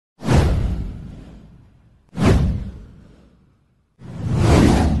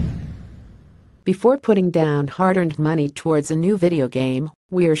Before putting down hard-earned money towards a new video game,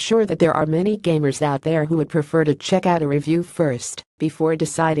 we are sure that there are many gamers out there who would prefer to check out a review first before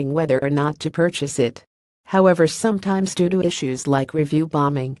deciding whether or not to purchase it. However, sometimes due to issues like review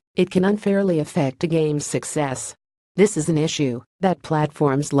bombing, it can unfairly affect a game's success. This is an issue that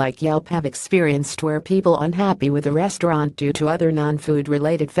platforms like Yelp have experienced, where people unhappy with a restaurant due to other non-food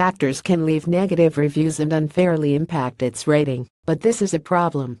related factors can leave negative reviews and unfairly impact its rating. But this is a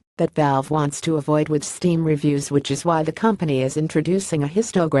problem that Valve wants to avoid with Steam reviews, which is why the company is introducing a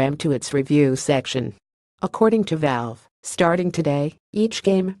histogram to its review section. According to Valve, starting today, each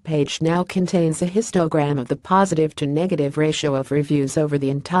game page now contains a histogram of the positive to negative ratio of reviews over the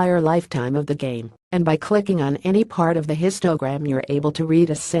entire lifetime of the game, and by clicking on any part of the histogram you're able to read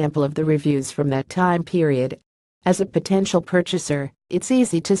a sample of the reviews from that time period. As a potential purchaser, it's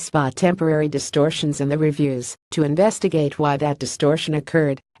easy to spot temporary distortions in the reviews, to investigate why that distortion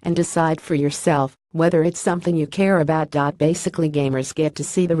occurred, and decide for yourself whether it's something you care about. Basically, gamers get to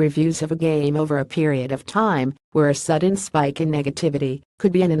see the reviews of a game over a period of time, where a sudden spike in negativity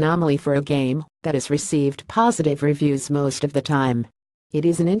could be an anomaly for a game that has received positive reviews most of the time. It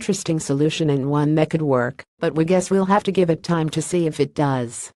is an interesting solution and one that could work, but we guess we'll have to give it time to see if it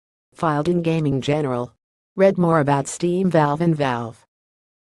does. Filed in Gaming General. Read more about Steam, Valve and Valve.